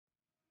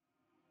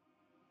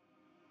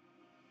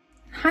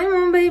Hi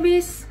moon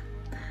babies,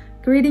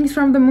 greetings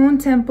from the moon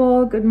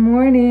temple. Good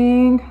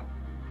morning.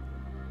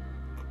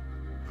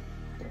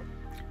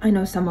 I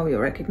know some of you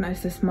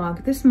recognize this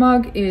mug. This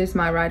mug is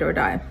my ride or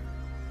die.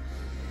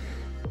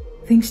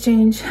 Things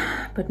change,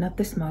 but not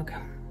this mug.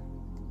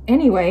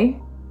 Anyway,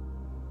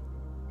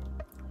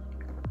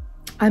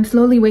 I'm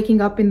slowly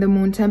waking up in the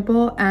moon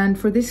temple, and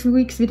for this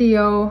week's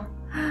video,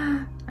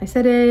 I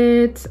said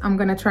it, I'm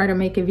gonna try to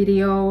make a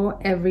video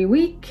every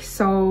week,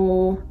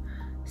 so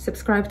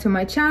subscribe to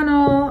my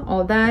channel,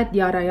 all that,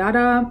 yada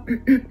yada.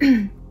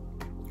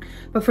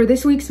 But for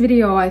this week's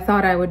video, I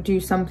thought I would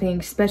do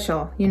something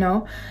special, you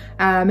know?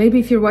 Maybe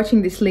if you're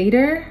watching this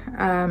later,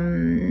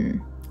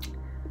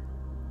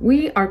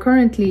 we are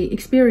currently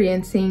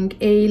experiencing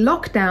a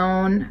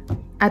lockdown.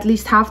 At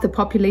least half the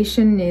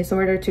population is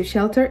ordered to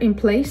shelter in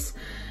place.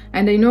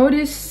 And I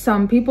noticed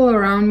some people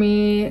around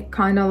me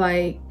kind of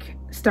like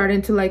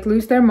starting to like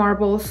lose their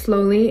marbles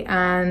slowly,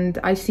 and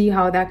I see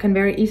how that can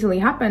very easily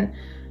happen.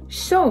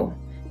 So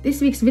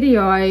this week's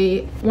video,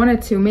 I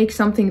wanted to make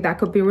something that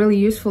could be really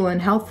useful and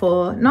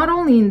helpful, not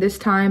only in this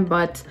time,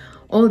 but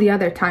all the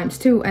other times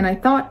too. And I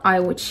thought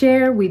I would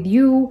share with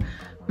you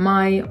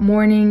my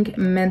morning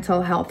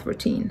mental health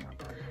routine.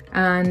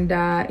 And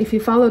if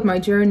you followed my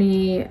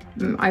journey,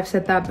 I've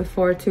said that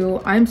before too,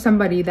 I'm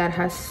somebody that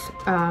has,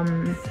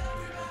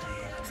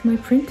 it's my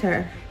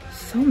printer,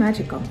 so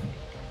magical.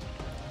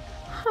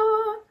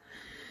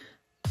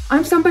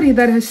 I'm somebody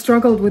that has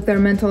struggled with their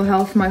mental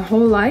health my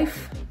whole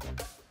life.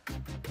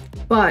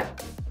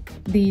 But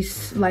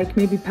these like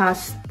maybe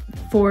past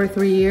 4 or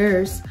 3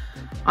 years,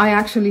 I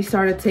actually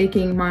started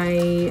taking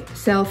my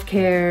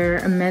self-care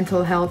and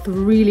mental health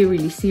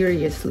really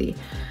seriously,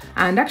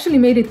 and actually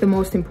made it the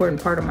most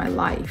important part of my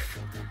life.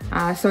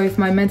 So if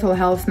my mental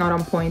health's not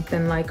on point,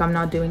 then like I'm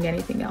not doing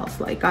anything else.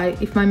 Like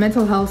if my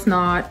mental health's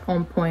not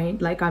on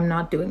point, like I'm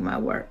not doing my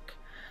work.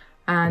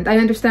 And I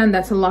understand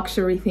that's a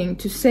luxury thing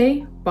to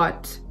say,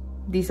 but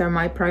these are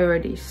my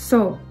priorities.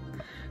 So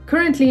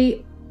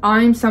currently,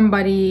 I'm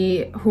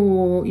somebody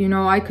who, you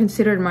know, I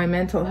considered my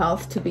mental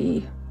health to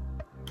be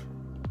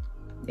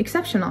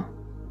exceptional.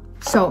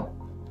 So,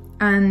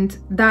 and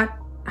that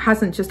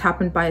hasn't just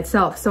happened by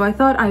itself. So I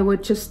thought I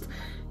would just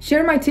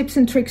share my tips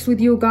and tricks with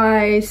you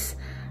guys,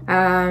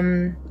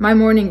 my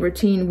morning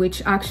routine,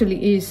 which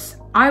actually is,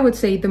 I would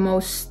say, the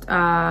most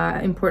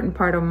important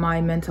part of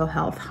my mental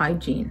health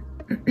hygiene.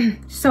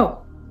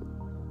 So,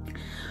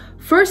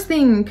 first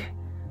thing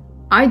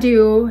I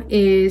do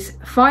is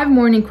 5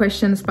 morning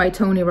questions by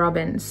Tony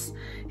Robbins.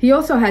 He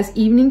also has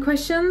evening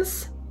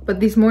questions, but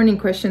these morning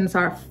questions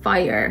are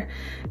fire.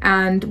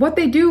 And what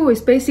they do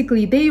is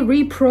basically they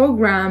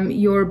reprogram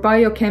your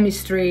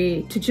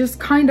biochemistry to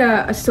just kind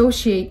of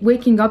associate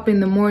waking up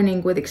in the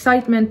morning with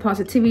excitement,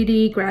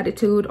 positivity,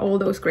 gratitude, all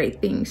those great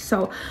things.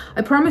 So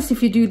I promise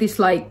if you do this,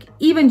 like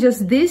even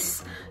just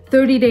this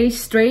 30 days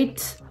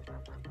straight,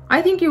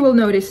 I think you will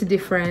notice a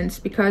difference,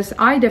 because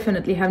I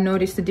definitely have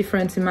noticed a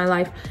difference in my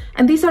life.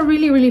 And these are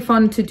really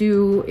fun to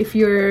do if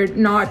you're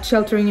not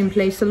sheltering in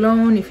place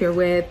alone, if you're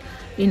with,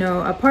 you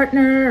know, a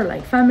partner or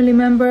like family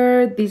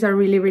member. These are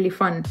really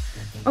fun.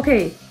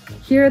 Okay,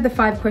 here are the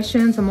 5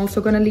 questions. I'm also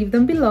gonna leave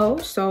them below,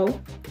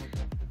 so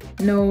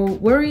no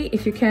worry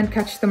if you can't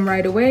catch them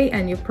right away,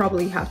 and you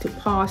probably have to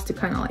pause to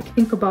kind of like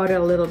think about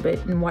it a little bit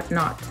and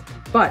whatnot.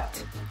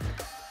 But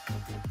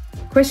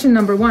question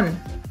number 1.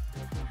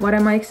 What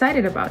am I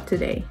excited about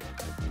today?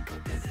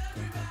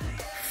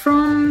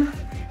 From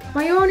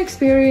my own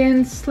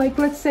experience, like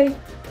let's say,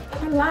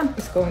 my lamp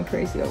is going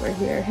crazy over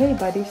here. Hey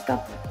buddy,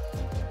 stop.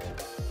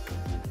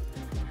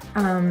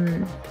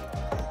 An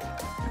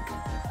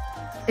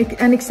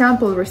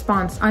example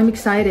response. I'm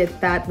excited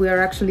that we are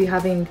actually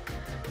having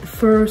the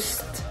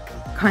first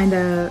kind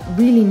of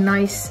really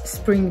nice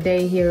spring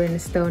day here in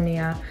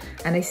Estonia.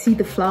 And I see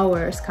the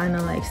flowers kind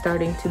of like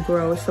starting to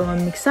grow. So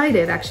I'm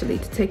excited actually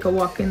to take a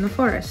walk in the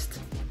forest.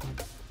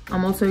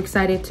 I'm also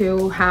excited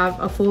to have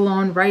a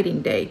full-on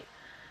writing day.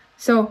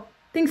 So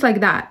things like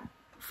that.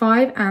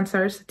 5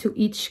 answers to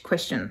each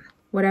question,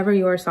 whatever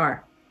yours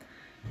are.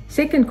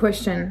 Second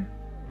question,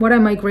 what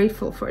am I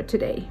grateful for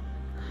today?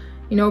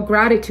 You know,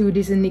 gratitude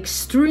is an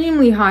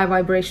extremely high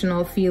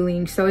vibrational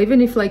feeling. So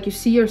even if like you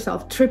see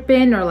yourself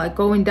tripping or like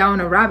going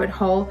down a rabbit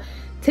hole,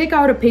 take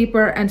out a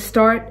paper and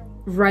start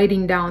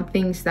writing down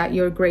things that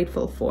you're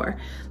grateful for.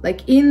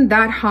 Like in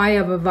that high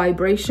of a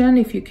vibration,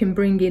 if you can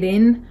bring it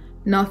in,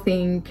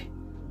 nothing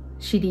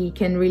shitty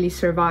can really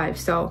survive.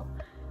 So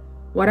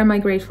what am I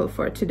grateful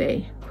for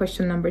today?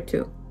 Question number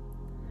 2.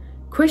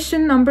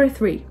 Question number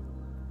 3.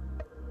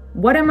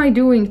 What am I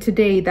doing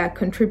today that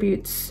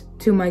contributes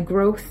to my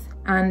growth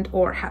and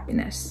or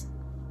happiness?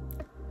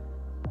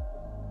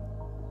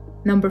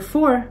 Number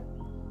 4.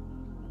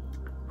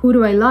 Who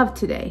do I love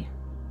today?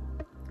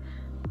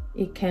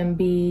 It can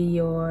be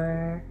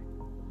your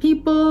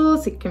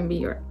peoples, it can be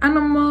your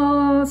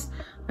animals.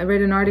 I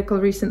read an article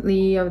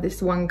recently of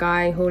this one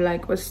guy who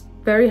like was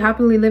very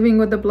happily living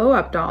with the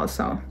blow-up doll.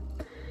 So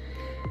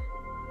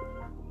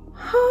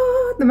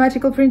the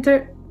magical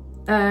printer.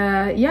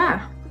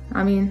 Yeah,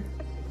 I mean,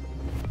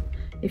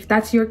 if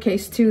that's your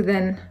case too,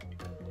 then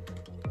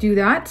do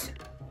that.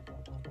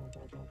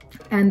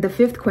 And the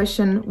fifth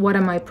question, what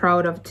am I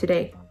proud of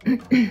today?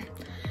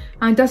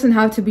 It doesn't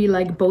have to be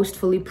like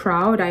boastfully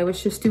proud. I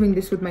was just doing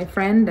this with my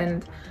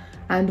friend,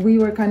 and we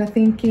were kind of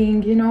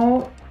thinking, you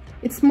know,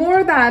 it's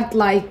more that,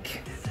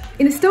 like,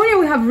 in Estonia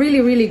we have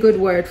really good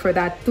word for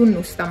that,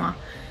 tunnustama,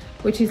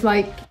 which is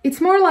like, it's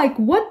more like,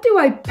 what do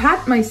I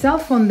pat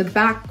myself on the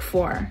back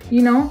for,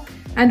 you know?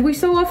 And we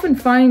so often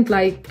find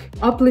like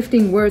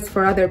uplifting words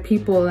for other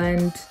people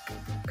and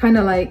kind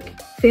of like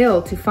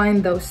fail to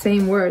find those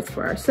same words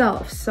for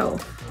ourselves. So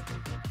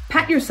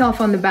pat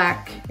yourself on the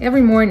back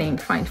every morning.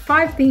 Find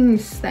 5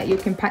 things that you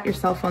can pat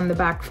yourself on the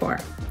back for.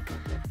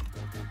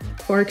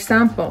 For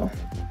example,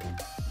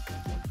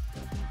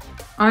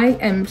 I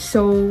am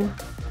so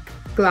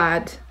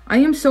glad, I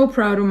am so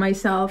proud of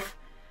myself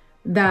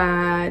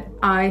that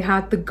I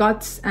had the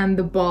guts and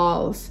the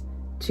balls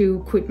to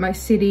quit my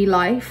city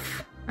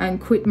life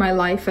and quit my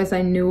life as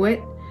I knew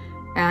it,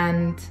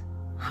 and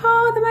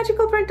the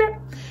magical printer,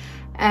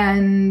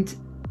 and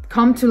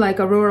come to like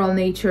a rural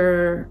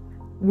nature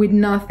with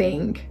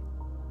nothing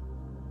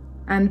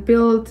and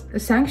build a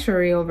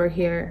sanctuary over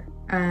here,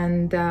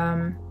 and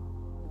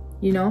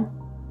you know,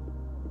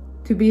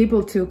 to be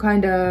able to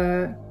kind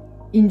of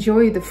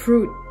enjoy the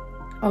fruit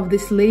of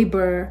this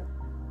labor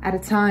at a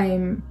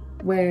time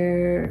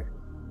where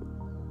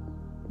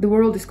the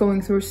world is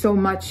going through so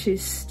much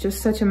is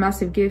just such a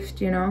massive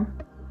gift, you know.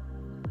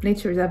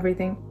 Nature is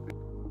everything.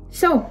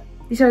 So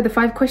these are the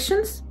 5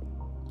 questions.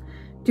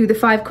 Do the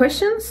 5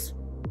 questions.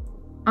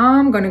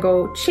 I'm gonna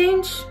go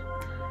change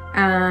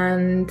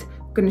and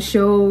gonna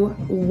show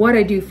what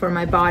I do for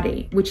my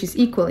body, which is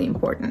equally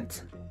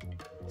important.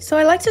 So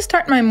I like to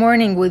start my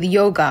morning with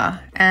yoga,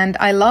 and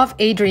I love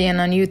Adrienne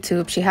on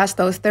YouTube. She has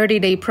those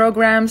 30-day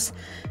programs,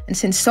 and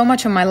since so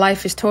much of my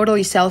life is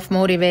totally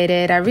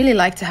self-motivated, I really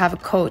like to have a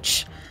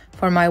coach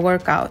for my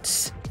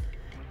workouts.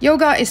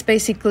 Yoga is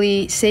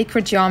basically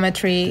sacred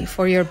geometry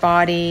for your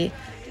body,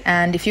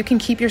 and if you can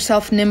keep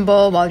yourself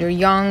nimble while you're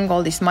young,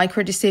 all these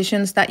micro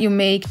decisions that you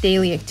make,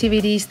 daily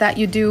activities that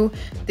you do,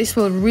 this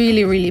will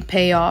really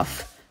pay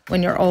off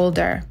when you're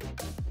older.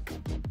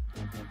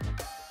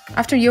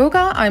 After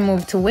yoga, I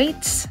moved to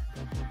weights,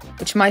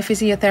 which my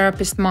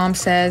physiotherapist mom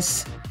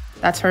says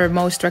that's her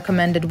most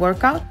recommended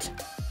workout.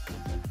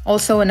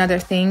 Also, another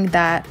thing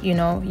that, you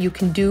know, you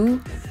can do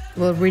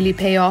will really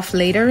pay off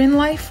later in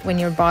life when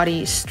your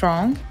body is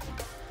strong,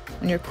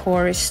 when your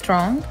core is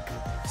strong.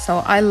 So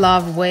I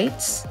love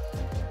weights.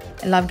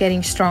 I love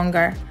getting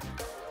stronger.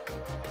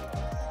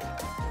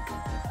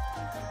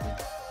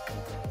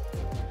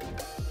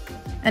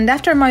 And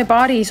after my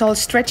body is all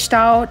stretched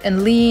out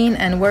and lean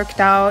and worked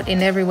out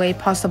in every way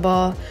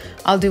possible,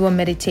 I'll do a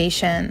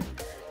meditation.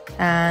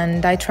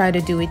 And I try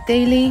to do it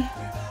daily.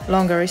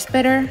 Longer is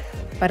better,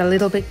 but a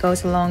little bit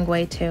goes a long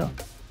way too.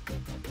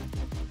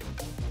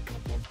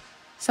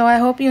 So I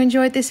hope you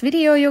enjoyed this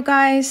video, you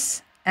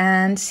guys,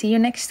 and see you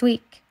next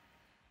week.